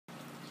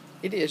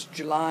It is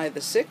July the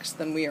 6th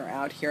and we are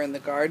out here in the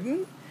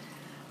garden.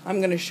 I'm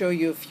going to show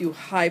you a few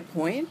high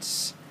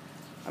points.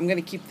 I'm going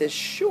to keep this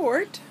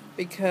short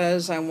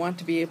because I want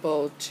to be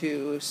able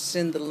to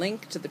send the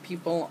link to the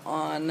people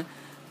on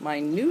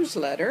my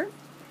newsletter.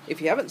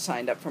 If you haven't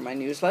signed up for my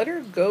newsletter,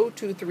 go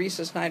to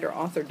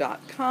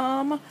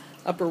theresasnyderauthor.com.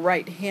 Upper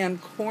right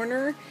hand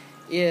corner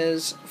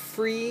is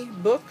free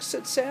books,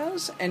 it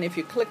says, and if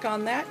you click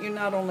on that, you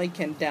not only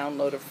can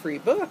download a free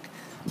book,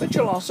 but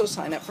you'll also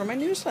sign up for my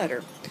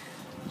newsletter.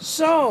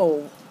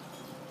 So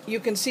you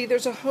can see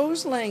there's a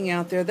hose laying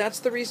out there. That's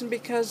the reason,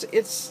 because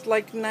it's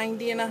like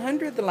 90 and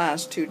 100 the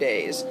last 2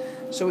 days.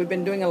 So we've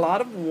been doing a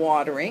lot of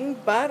watering,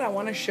 but I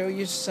want to show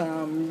you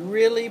some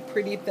really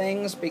pretty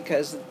things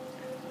because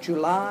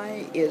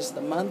July is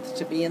the month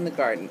to be in the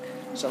garden.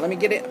 So let me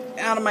get it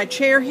out of my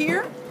chair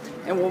here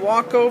and we'll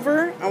walk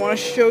over. I want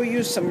to show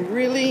you some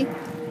really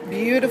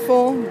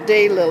beautiful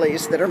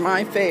daylilies that are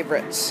my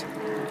favorites.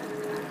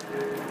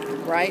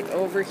 Right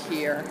over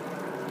here.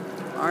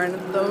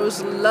 Aren't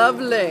those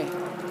lovely?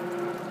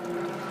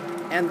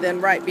 And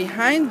then right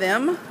behind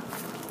them,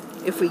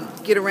 if we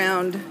get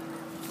around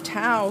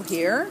Tao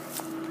here,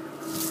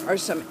 are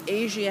some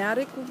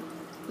Asiatic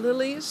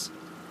lilies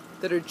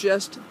that are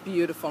just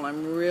beautiful.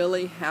 I'm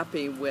really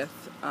happy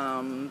with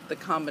the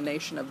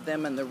combination of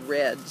them and the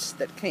reds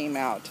that came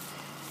out.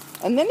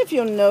 And then if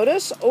you'll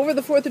notice, over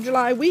the 4th of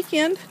July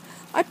weekend,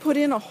 I put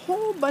in a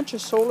whole bunch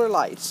of solar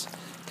lights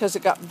because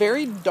it got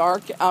very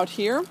dark out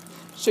here.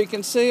 So you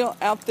can see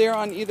out there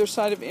on either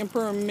side of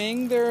Emperor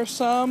Ming there are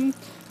some,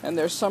 and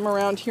there's some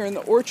around here in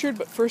the orchard.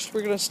 But first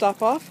we're going to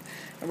stop off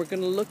and we're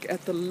going to look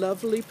at the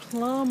lovely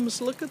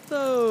plums. Look at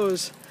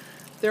those.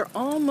 They're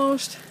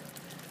almost,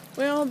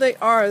 well, they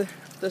are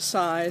the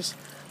size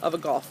of a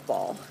golf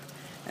ball.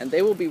 And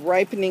they will be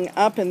ripening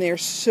up and they're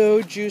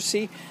so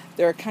juicy.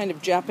 They're a kind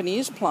of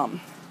Japanese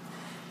plum.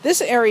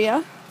 This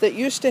area that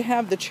used to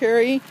have the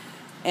cherry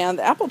and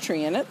the apple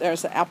tree in it,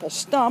 there's the apple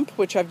stump,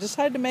 which I've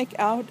decided to make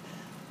out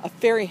a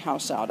fairy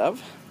house out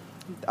of.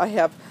 I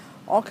have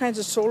all kinds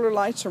of solar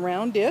lights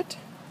around it,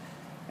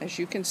 as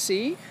you can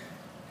see.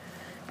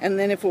 And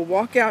then if we'll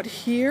walk out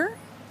here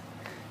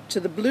to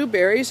the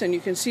blueberries, and you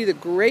can see the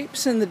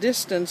grapes in the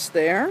distance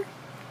there.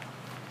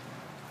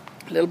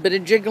 A little bit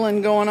of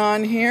jiggling going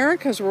on here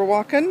because we're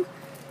walking.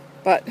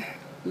 But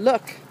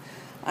look,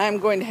 I'm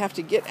going to have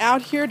to get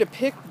out here to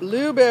pick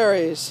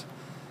blueberries.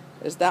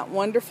 Is that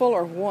wonderful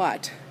or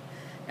what?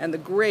 And the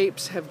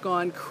grapes have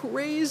gone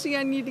crazy.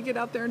 I need to get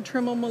out there and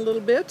trim them a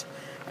little bit.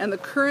 And the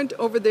current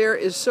over there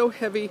is so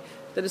heavy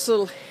that its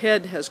little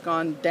head has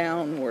gone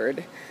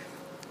downward.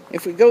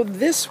 If we go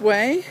this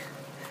way,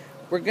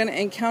 we're going to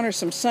encounter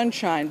some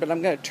sunshine, but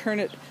I'm going to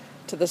turn it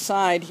to the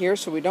side here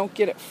so we don't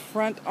get it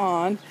front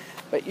on.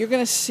 But you're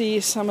going to see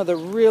some of the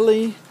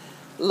really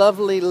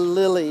lovely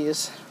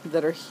lilies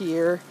that are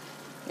here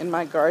in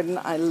my garden.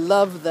 I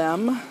love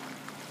them.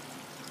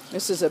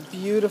 This is a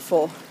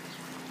beautiful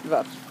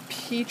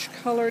peach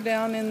color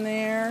down in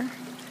there,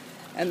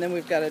 and then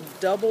we've got a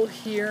double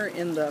here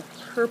in the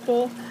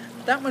purple.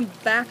 That one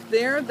back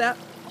there, that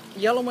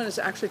yellow one, is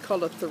actually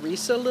called a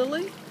Theresa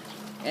lily,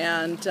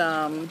 and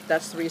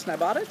that's the reason I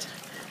bought it.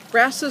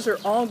 Grasses are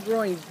all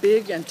growing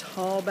big and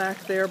tall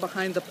back there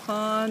behind the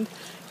pond.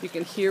 You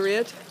can hear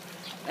it.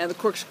 And the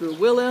corkscrew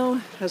willow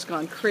has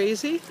gone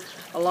crazy,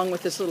 along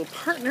with this little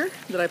partner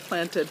that I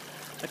planted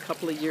a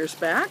couple of years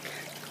back.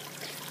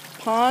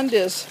 Pond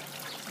is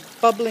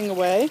bubbling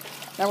away.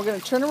 Now we're going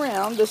to turn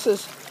around. This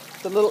is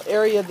the little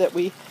area that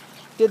we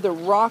did the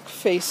rock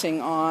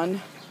facing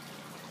on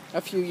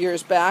a few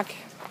years back,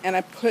 and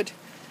I put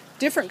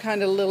different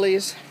kind of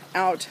lilies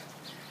out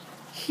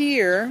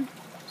here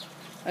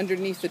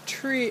underneath the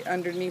tree,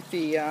 underneath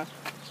the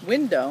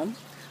window.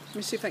 Let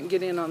me see if I can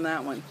get in on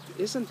that one.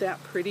 Isn't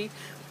that pretty?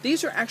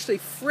 These are actually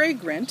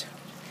fragrant,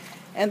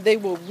 and they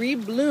will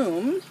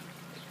rebloom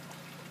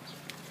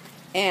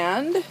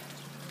and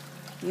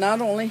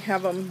not only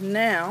have them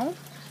now,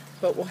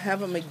 but we'll have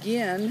them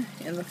again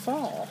in the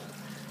fall,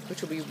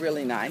 which will be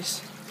really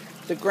nice.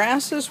 The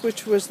grasses,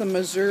 which was the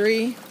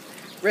Missouri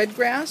red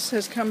grass,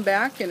 has come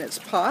back in its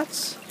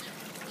pots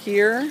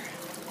here.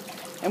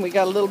 And we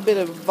got a little bit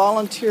of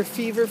volunteer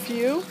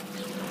feverfew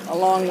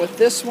along with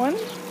this one.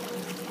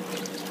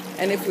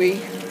 And if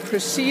we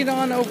proceed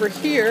on over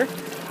here,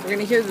 we're going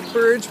to hear the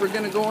birds. We're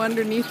going to go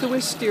underneath the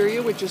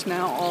wisteria, which is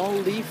now all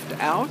leafed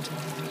out.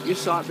 You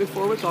saw it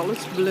before with all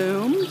its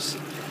blooms.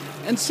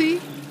 And see,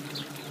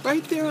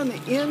 right there on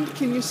the end,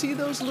 can you see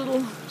those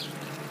little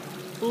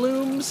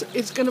blooms?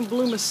 It's going to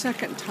bloom a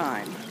second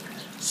time.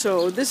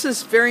 So this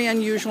is very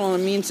unusual,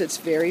 and it means it's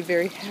very,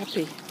 very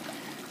happy.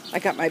 I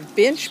got my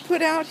bench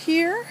put out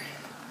here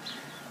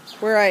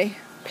where I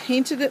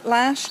painted it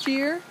last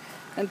year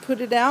and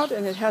put it out,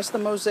 and it has the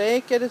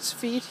mosaic at its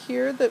feet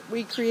here that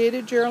we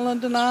created,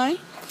 Geraldine and I.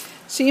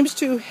 Seems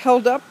to have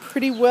held up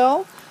pretty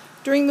well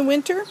during the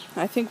winter.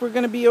 I think we're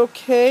going to be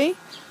okay.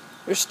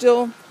 We're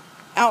still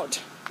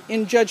out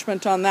in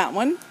judgment on that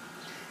one.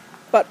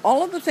 But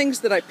all of the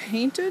things that I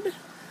painted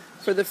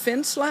for the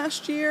fence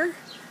last year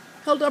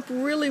held up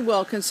really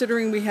well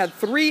considering we had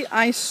 3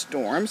 ice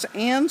storms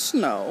and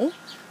snow.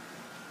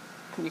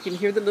 You can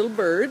hear the little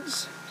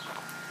birds.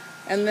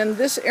 And then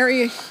this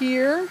area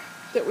here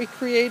that we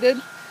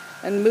created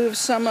and moved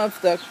some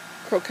of the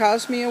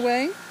crocosmia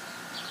away.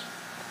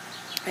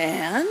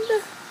 And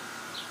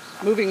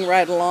moving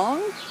right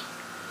along,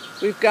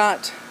 we've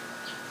got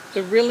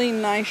the really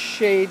nice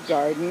shade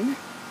garden,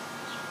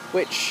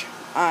 which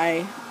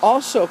I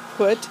also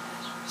put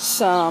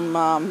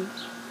some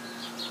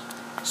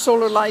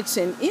solar lights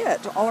in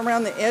it, all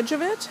around the edge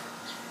of it.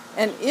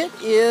 And it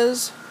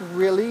is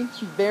really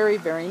very,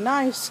 very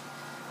nice,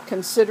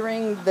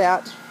 considering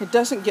that it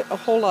doesn't get a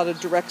whole lot of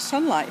direct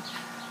sunlight.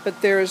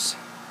 But there's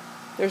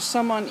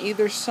some on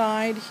either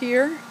side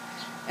here,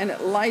 and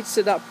it lights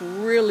it up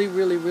really,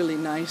 really, really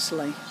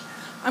nicely.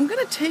 I'm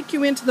going to take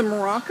you into the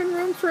Moroccan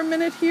room for a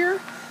minute here,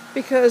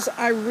 because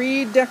I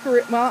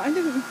redecorated, well, I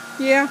didn't,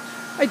 yeah,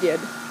 I did.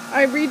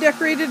 I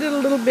redecorated it a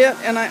little bit,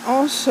 and I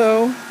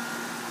also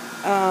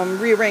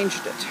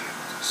rearranged it.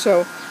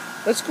 So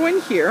let's go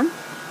in here.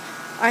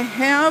 I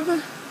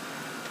have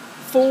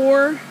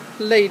 4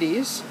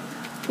 ladies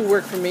who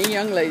work for me,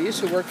 young ladies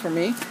who work for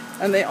me,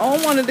 and they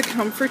all wanted to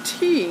come for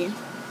tea.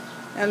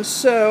 And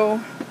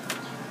so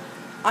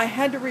I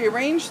had to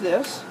rearrange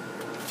this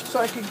so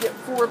I could get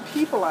 4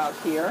 people out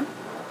here.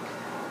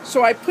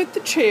 So I put the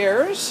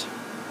chairs,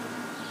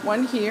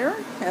 one here,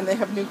 and they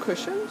have new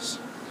cushions,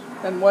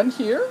 and one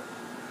here,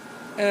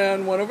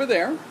 and one over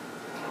there.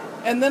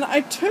 And then I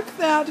took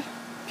that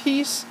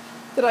piece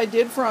that I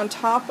did for on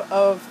top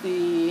of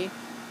the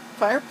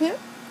fire pit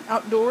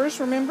outdoors,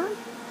 remember?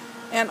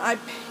 And I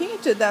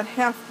painted that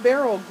half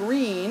barrel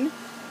green,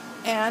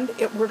 and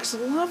it works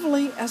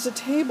lovely as a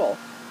table.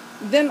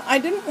 Then I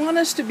didn't want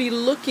us to be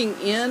looking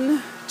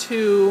in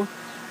to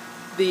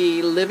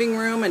the living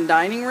room and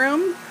dining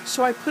room,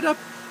 so I put up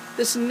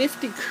this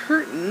nifty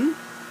curtain,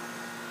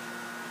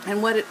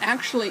 and what it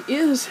actually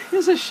is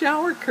a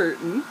shower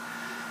curtain,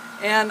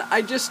 and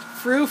I just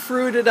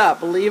frou-froued it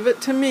up. Leave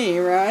it to me,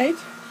 right?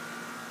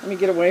 Let me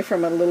get away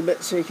from it a little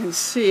bit so you can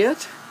see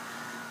it.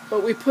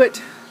 But we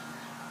put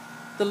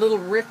the little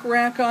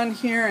rick-rack on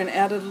here and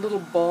added a little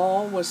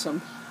ball with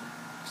some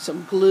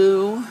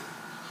glue,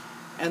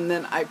 and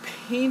then I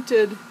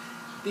painted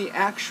the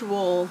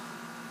actual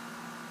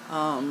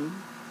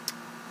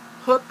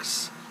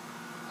hooks.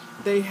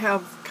 They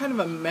have kind of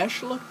a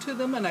mesh look to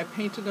them, and I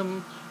painted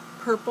them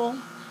purple.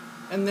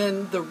 And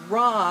then the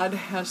rod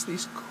has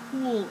these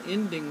cool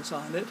endings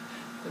on it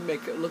that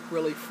make it look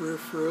really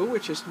frou-frou,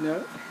 which is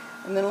neat.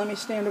 And then let me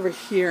stand over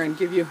here and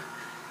give you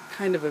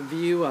kind of a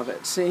view of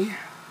it, see?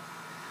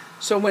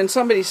 So when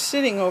somebody's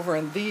sitting over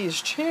in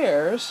these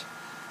chairs,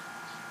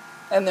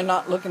 and they're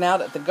not looking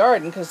out at the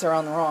garden because they're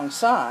on the wrong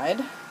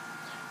side,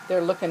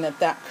 they're looking at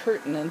that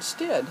curtain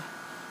instead.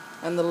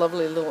 And the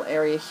lovely little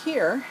area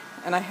here.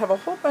 And I have a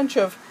whole bunch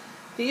of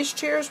these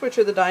chairs, which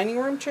are the dining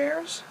room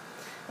chairs,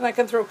 and I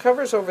can throw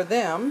covers over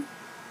them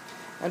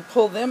and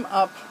pull them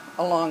up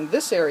along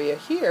this area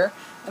here,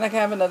 and I can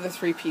have another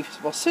 3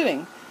 people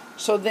sitting.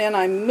 So then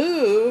I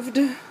moved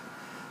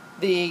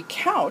the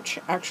couch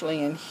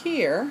actually in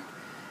here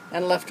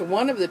and left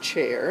one of the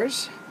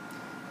chairs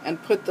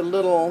and put the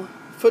little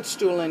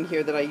footstool in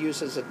here that I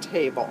use as a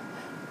table.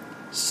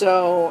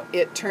 So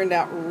it turned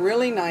out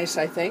really nice,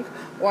 I think.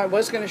 Well, I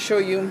was going to show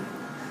you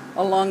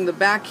along the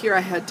back here.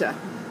 I had to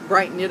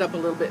brighten it up a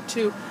little bit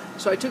too.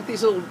 So I took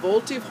these little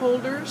votive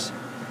holders,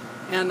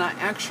 and I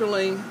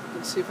actually,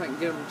 let's see if I can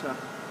get them to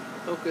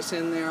focus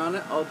in there on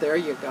it. Oh, there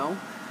you go.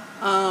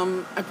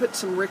 I put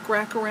some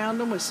rick-rack around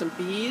them with some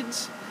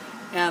beads,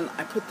 and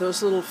I put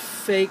those little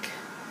fake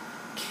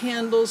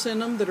candles in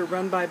them that are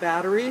run by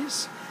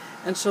batteries,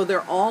 and so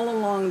they're all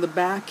along the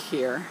back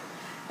here.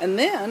 And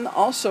then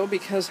also,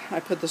 because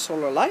I put the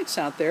solar lights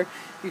out there,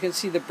 you can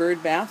see the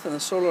bird bath and the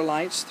solar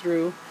lights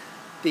through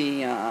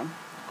the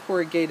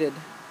corrugated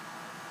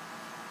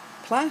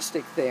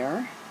plastic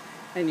there,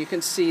 and you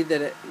can see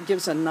that it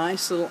gives a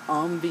nice little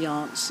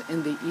ambiance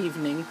in the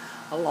evening,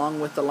 along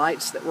with the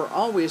lights that were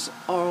always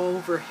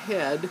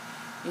overhead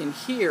in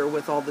here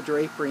with all the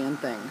drapery and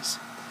things.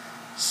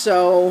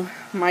 So,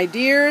 my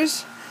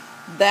dears,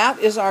 that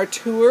is our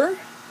tour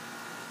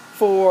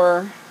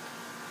for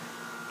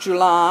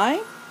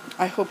July.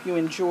 I hope you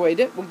enjoyed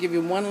it. We'll give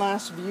you one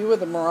last view of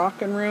the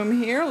Moroccan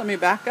room here. Let me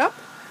back up.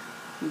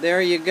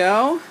 There you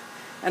go.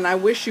 And I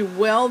wish you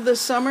well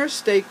this summer.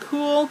 Stay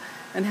cool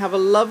and have a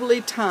lovely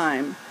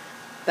time.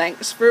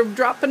 Thanks for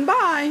dropping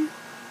by.